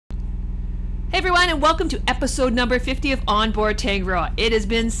everyone, and welcome to episode number 50 of Onboard Tangaroa. It has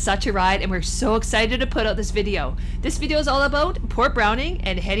been such a ride and we're so excited to put out this video. This video is all about Port Browning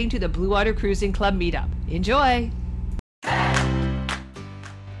and heading to the Blue Water Cruising Club meetup. Enjoy! Hi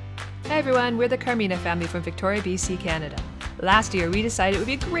everyone, we're the Carmina family from Victoria, BC, Canada. Last year we decided it would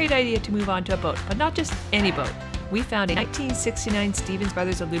be a great idea to move on to a boat, but not just any boat. We found a 1969 Stevens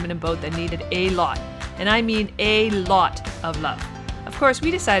Brothers aluminum boat that needed a lot, and I mean a lot of love. Of course,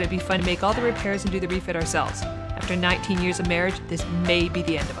 we decided it'd be fun to make all the repairs and do the refit ourselves. After 19 years of marriage, this may be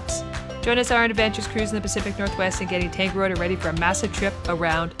the end of us. Join us on our adventures cruise in the Pacific Northwest and getting Tangaroa ready for a massive trip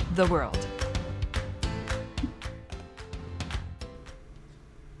around the world.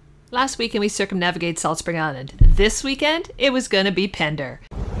 Last weekend we circumnavigated Salt Spring Island. This weekend, it was gonna be Pender.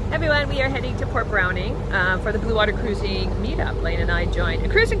 Everyone, we are heading to Port Browning for the Blue Water Cruising meetup. Lane and I joined a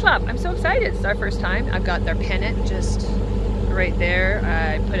cruising club. I'm so excited. It's our first time. I've got their pennant just right there.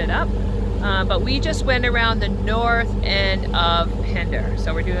 I put it up. But we just went around the north end of Pender.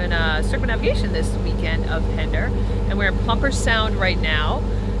 So we're doing a circumnavigation this weekend of Pender. And we're in Plumper Sound right now.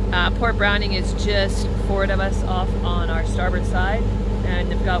 Port Browning is just forward of us off on our starboard side.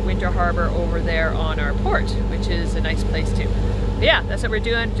 And they've got Winter Harbor over there on our port, which is a nice place too. But yeah, that's what we're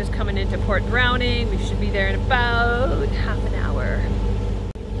doing, just coming into Port Browning. We should be there in about half an hour.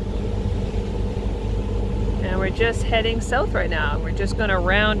 And we're just heading south right now. We're just gonna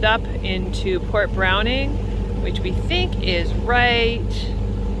round up into Port Browning, which we think is right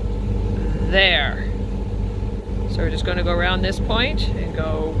there. So we're just gonna go around this point and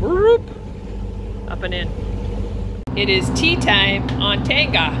go whoop, up and in. It is tea time on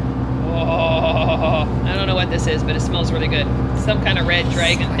Tanga. Oh, I don't know what this is, but it smells really good. Some kind of red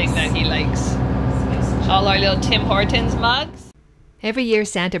dragon thing that he likes. All our little Tim Hortons mugs. Every year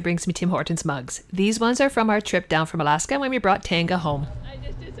Santa brings me Tim Hortons mugs. These ones are from our trip down from Alaska when we brought Tanga home. I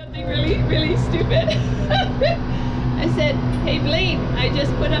just did something really stupid. I said, hey Blaine, I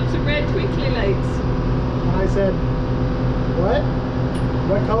just put up some red twinkly lights. I said, what?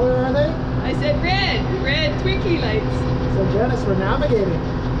 What color are they? I said red twinkly lights. So Janice, we're navigating.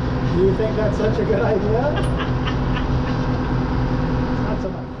 Do you think that's such a good idea? Not so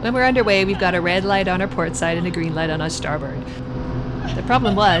much. When we're underway, we've got a red light on our port side and a green light on our starboard. The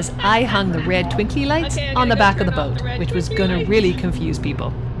problem was, I hung the red twinkly lights on the back of the boat, which was gonna really confuse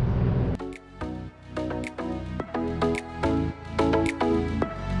people.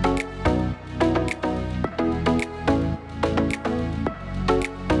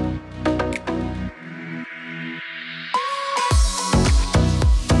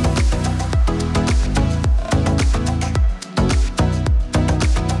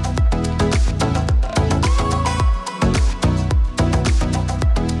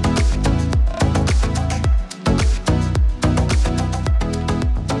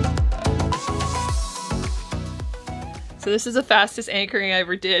 So this is the fastest anchoring I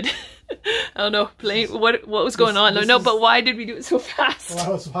ever did. I don't know, Blaine, what was going on? No, but why did we do it so fast? Well, I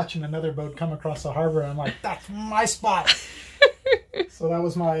was watching another boat come across the harbor and I'm like, that's my spot. So that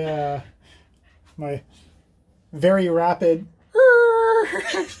was my my very rapid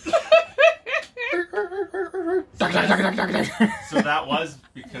So that was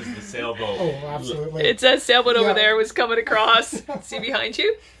because the sailboat. Oh, absolutely. It's a sailboat over there was coming across. See behind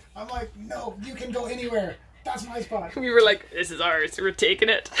you? I'm like, no, you can go anywhere. That's my spot. We were like, this is ours. We're taking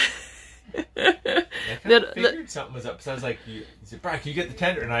it. I kind of figured something was up. So I was like, he said, Brian, can you get the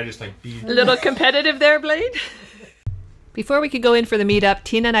tender? And I just like, a little competitive there, Blaine. Before we could go in for the meetup,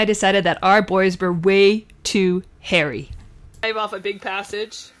 Tina and I decided that our boys were way too hairy. Drive off a big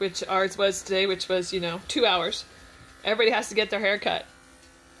passage, which ours was today, which was, 2 hours. Everybody has to get their hair cut.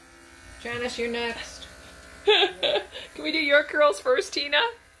 Janice, you're next. Can we do your curls first, Tina?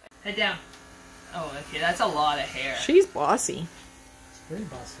 Head down. Oh, okay, that's a lot of hair. She's bossy. It's very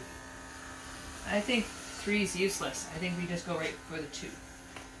bossy. I think 3's useless. I think we just go right for the 2. Is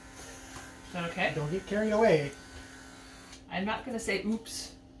that okay? Don't get carried away. I'm not gonna say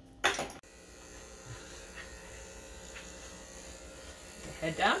oops.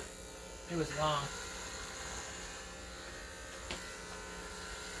 Head down. It was long.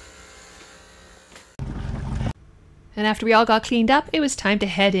 And after we all got cleaned up, it was time to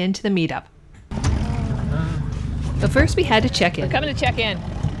head into the meetup. But first we had to check in. We're coming to check in.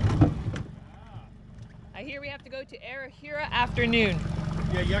 I hear we have to go to Arahira afternoon.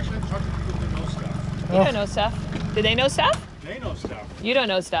 Yeah, you actually have to talk to people who know stuff. You don't know stuff. Do they know stuff? They know stuff. You don't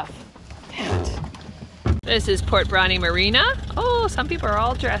know stuff. Damn it. This is Port Browning Marina. Oh, some people are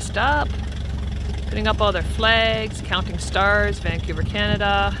all dressed up. Putting up all their flags, counting stars, Vancouver,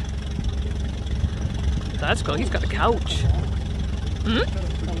 Canada. That's cool. He's got a couch. Hmm?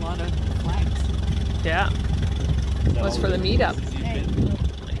 lot of flags. Yeah. It was for the meetup.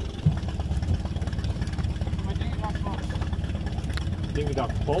 Dinghy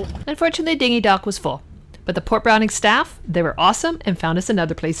dock full. Unfortunately, Dinghy Dock was full. But the Port Browning staff, they were awesome and found us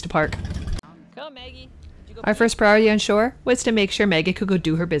another place to park. Come on, Maggie. Our first priority on shore was to make sure Maggie could go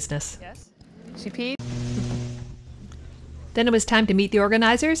do her business. Yes. She peed. Then it was time to meet the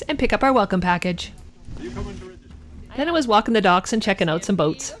organizers and pick up our welcome package. Then it was walking the docks and checking out some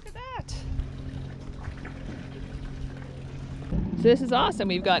boats. Look at that. So this is awesome.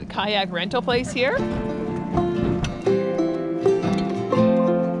 We've got a kayak rental place here.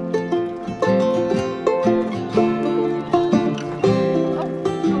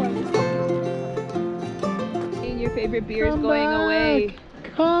 Favorite beer is going away.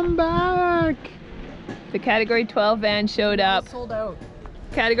 Come back! The Category 12 van showed up. Sold out.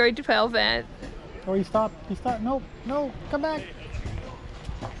 Category 12 van. Oh, he stopped. He stopped. No, no, come back.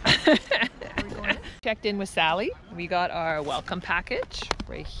 Checked in with Sally. We got our welcome package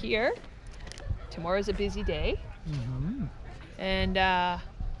right here. Tomorrow's a busy day. Mm-hmm. And yeah.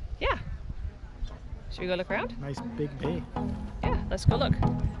 Should we go look around? Nice big bay. Yeah, let's go look.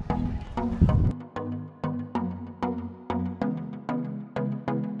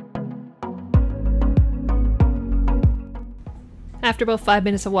 After about 5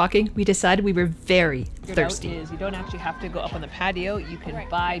 minutes of walking, we decided we were very thirsty. You don't actually have to go up on the patio. You can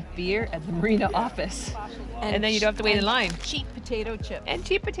buy beer at the marina office. And then you don't have to wait in line. Cheap potato chips. And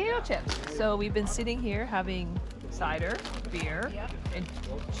cheap potato chips. So we've been sitting here having cider, beer, and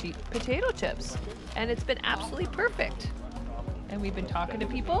cheap potato chips. And it's been absolutely perfect. And we've been talking to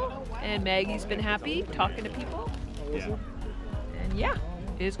people, and Maggie's been happy talking to people. Yeah. And yeah,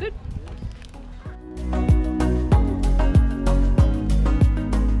 it is good.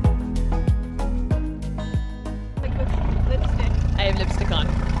 I have lipstick on.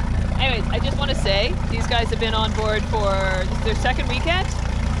 Anyways, I just want to say, these guys have been on board for their second weekend,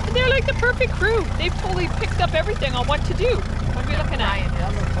 and they're like the perfect crew. They've totally picked up everything on what to do. What are we looking at?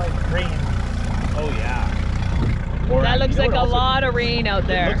 That looks like rain. Oh yeah. That looks like a lot of rain out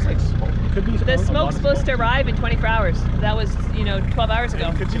there. It looks like smoke. Could be smoke. The smoke's supposed to arrive in 24 hours. That was, 12 hours ago.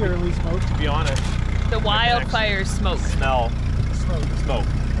 It could be early smoke. To be honest. The wildfire smoke. Smell. Smoke.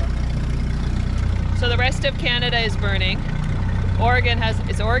 So the rest of Canada is burning.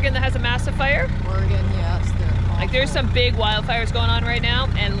 Is Oregon that has a massive fire? Oregon, yes. Like there's some big wildfires going on right now,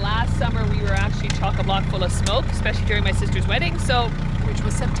 and last summer we were actually chock-a-block full of smoke, especially during my sister's wedding. So which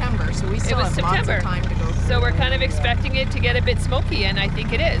was September, so we still have lots of time to go through. So we're kind of expecting it to get a bit smoky, and I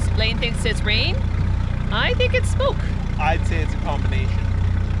think it is. Blaine thinks it's rain. I think it's smoke. I'd say it's a combination.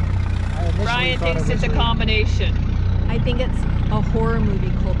 Brian thinks it's a combination. I think it's a horror movie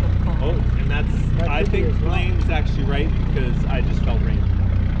called The Fall. Oh, and I think Blaine's actually right because I just felt rain.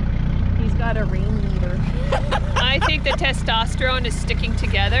 He's got a rain meter. I think the testosterone is sticking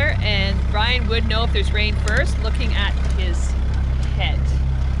together, and Brian would know if there's rain first, looking at his head.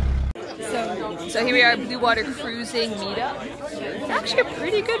 So here we are, Blue Water Cruising meetup. It's actually a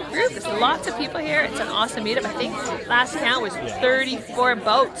pretty good group. There's lots of people here. It's an awesome meetup. I think last count was 34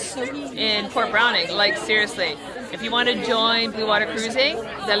 boats in Port Browning. Like seriously. If you want to join Blue Water Cruising,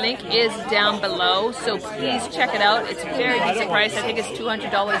 the link is down below, so please check it out. It's a very decent price. I think it's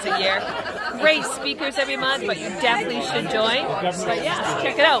 $200 a year. Great speakers every month, but you definitely should join. But yeah,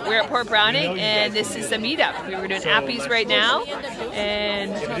 check it out. We're at Port Browning, and this is the meetup. We were doing appies right now,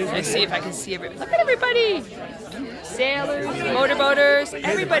 and let's see if I can see everybody. Look at everybody! Sailors, motorboaters,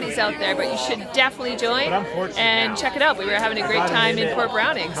 everybody's out there, but you should definitely join and check it out. We were having a great time in Port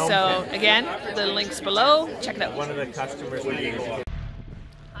Browning. So again, the link's below. Check it out. One of the customers.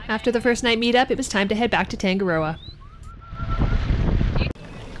 After the first night meetup, it was time to head back to Tangaroa.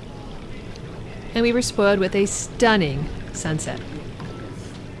 And we were spoiled with a stunning sunset.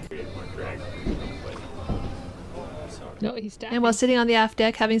 And while sitting on the aft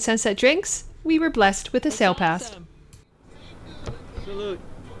deck having sunset drinks, we were blessed with a sail pass. Salute.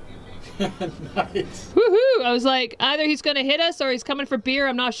 Nice. Woohoo! I was like, either he's going to hit us or he's coming for beer.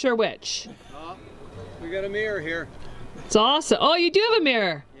 I'm not sure which. Oh, we got a mirror here. It's awesome. Oh, you do have a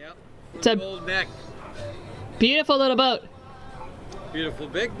mirror. Yep. It's a old deck. Beautiful little boat. Beautiful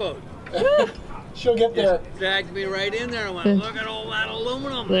big boat. She'll get there. Just dragged me right in there and went, look at all that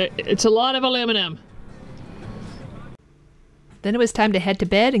aluminum. It's a lot of aluminum. Then it was time to head to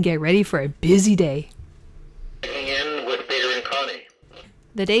bed and get ready for a busy day. Checking in with Peter and Connie.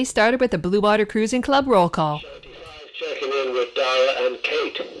 The day started with the Blue Water Cruising Club roll call. 75 checking in with Dara and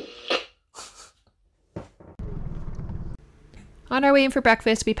Kate. On our way in for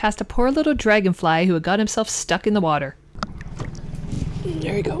breakfast, we passed a poor little dragonfly who had got himself stuck in the water.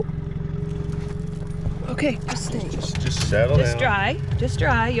 There you go. Okay, just stay. Just settle down. Just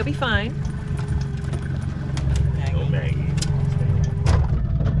dry. You'll be fine. Oh, Maggie.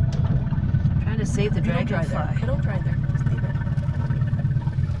 Trying to save the dragonfly. Don't try there. Just leave it.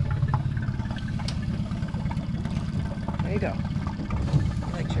 There you go.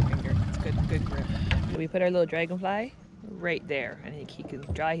 I like your finger. It's good grip. So we put our little dragonfly right there. I think he can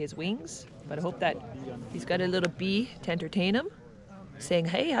dry his wings, but I hope that he's got a little bee to entertain him, saying,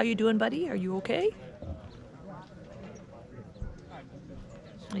 "Hey, how you doing, buddy? Are you okay?"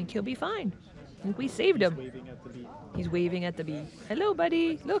 I think he'll be fine. I think we saved him. He's waving at the bee. Hello,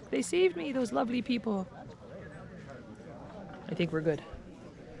 buddy. Look, they saved me, those lovely people. I think we're good.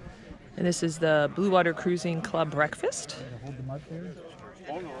 And this is the Blue Water Cruising Club breakfast.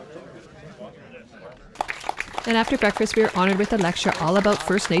 And after breakfast, we were honored with a lecture all about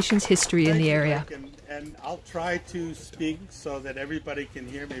First Nations history in the area. And I'll try to speak so that everybody can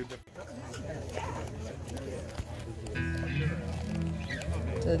hear me.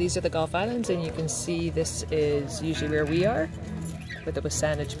 So these are the Gulf Islands, and you can see this is usually where we are with the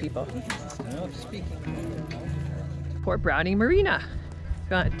Wasanich people. Port Browning Marina.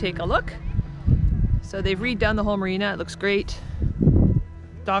 Go and take a look. So they've redone the whole marina. It looks great.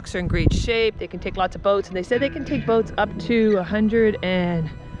 Docks are in great shape. They can take lots of boats, and they said they can take boats up to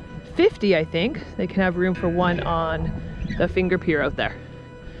 150, I think. They can have room for one on the finger pier out there.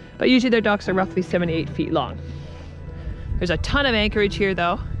 But usually their docks are roughly 7 to 8 feet long. There's a ton of anchorage here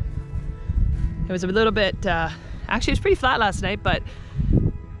though. It was a little bit, actually it was pretty flat last night, but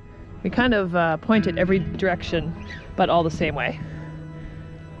we kind of pointed every direction, but all the same way.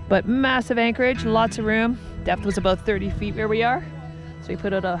 But massive anchorage, lots of room. Depth was about 30 feet where we are. So we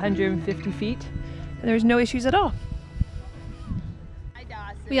put out 150 feet and there's no issues at all.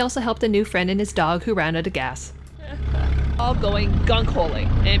 We also helped a new friend and his dog who ran out of gas. All going gunk holing.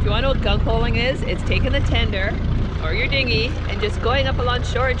 And if you want to know what gunk holing is, it's taking the tender or your dinghy and just going up along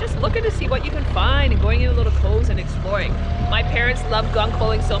shore and just looking to see what you can find and going into little coves and exploring. My parents love gunk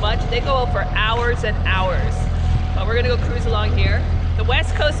holing so much, they go out for hours and hours. But we're gonna go cruise along here. The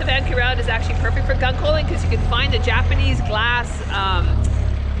west coast of Vancouver Island is actually perfect for gunk holing because you can find the Japanese glass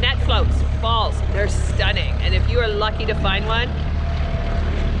net floats, balls. They're stunning. And if you are lucky to find one,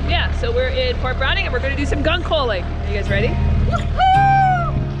 yeah, so we're in Port Browning and we're gonna do some gunk holing. Are you guys ready?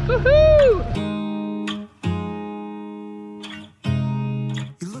 Woohoo! Woohoo!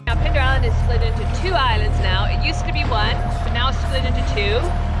 Now Pender Island is split into 2 islands now. It used to be 1, but now it's split into 2.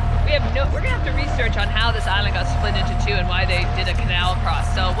 We're gonna have to research on how this island got split into 2 and why they did a canal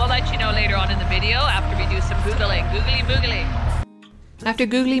across. So we'll let you know later on in the video after we do some Googling. Googly boogly. After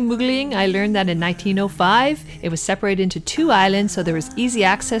googly-moogling, I learned that in 1905, it was separated into 2 islands so there was easy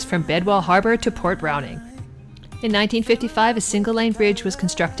access from Bedwell Harbour to Port Browning. In 1955, a single-lane bridge was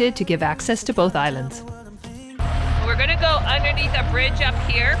constructed to give access to both islands. We're going to go underneath a bridge up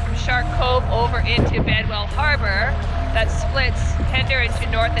here from Shark Cove over into Bedwell Harbour that splits Pender into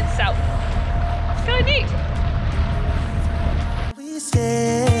north and south. It's kind of neat. We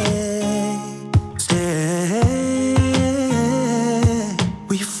stay.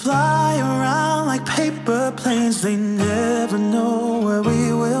 We fly around like paper planes. They never know where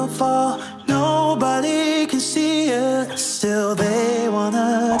we will fall. Nobody can see us. Still they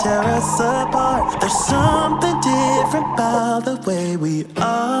wanna tear us apart. There's something different about the way we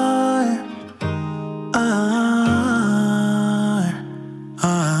are.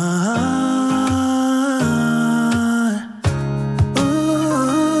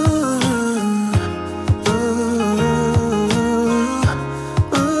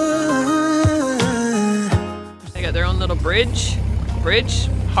 They got their own little bridge,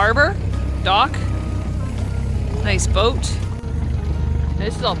 harbor, dock. Nice boat. And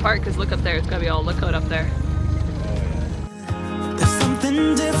this is all parked because look up there. It's gotta be all lookout up there. There's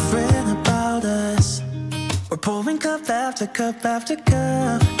something different about us. We're pouring cup after cup after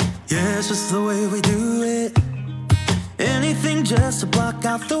cup. Yeah, it's just the way we do it. Anything just to block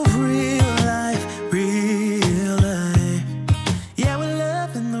out the real life, real life. Yeah, we're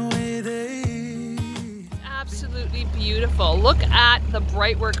loving the way they. Absolutely beautiful. Look at the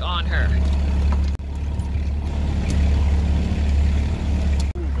bright work on her.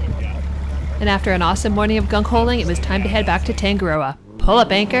 And after an awesome morning of gunk holing, it was time to head back to Tangaroa, pull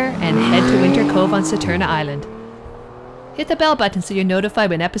up anchor, and head to Winter Cove on Saturna Island. Hit the bell button so you're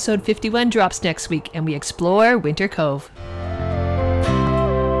notified when episode 51 drops next week and we explore Winter Cove.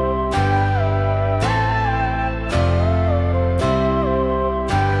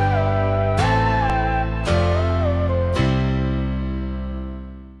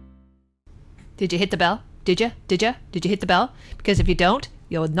 Did you hit the bell? Did you? Did you? Did you hit the bell? Because if you don't,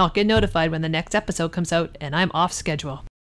 you'll not get notified when the next episode comes out and I'm off schedule.